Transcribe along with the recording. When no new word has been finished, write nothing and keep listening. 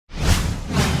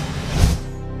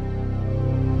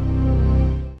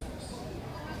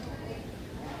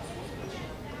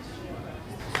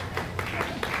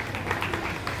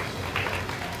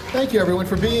Thank you, everyone,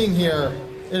 for being here.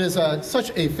 It is such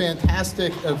a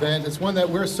fantastic event. It's one that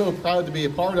we're so proud to be a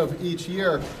part of each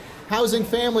year. Housing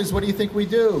families, what do you think we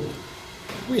do?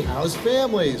 We house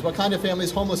families. What kind of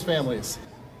families? Homeless families.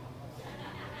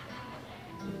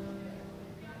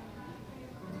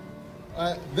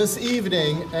 This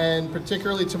evening, and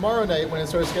particularly tomorrow night when it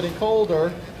starts getting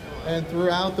colder, and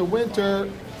throughout the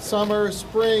winter, summer,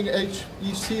 spring,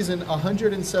 each season,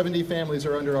 170 families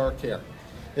are under our care.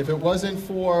 If it wasn't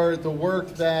for the work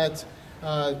that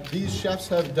these chefs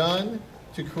have done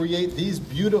to create these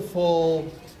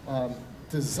beautiful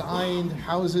designed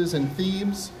houses and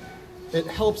themes, it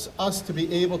helps us to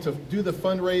be able to do the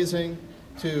fundraising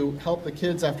to help the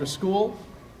kids after school,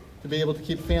 to be able to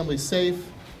keep families safe,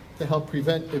 to help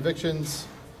prevent evictions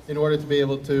in order to be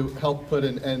able to help put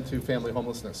an end to family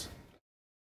homelessness.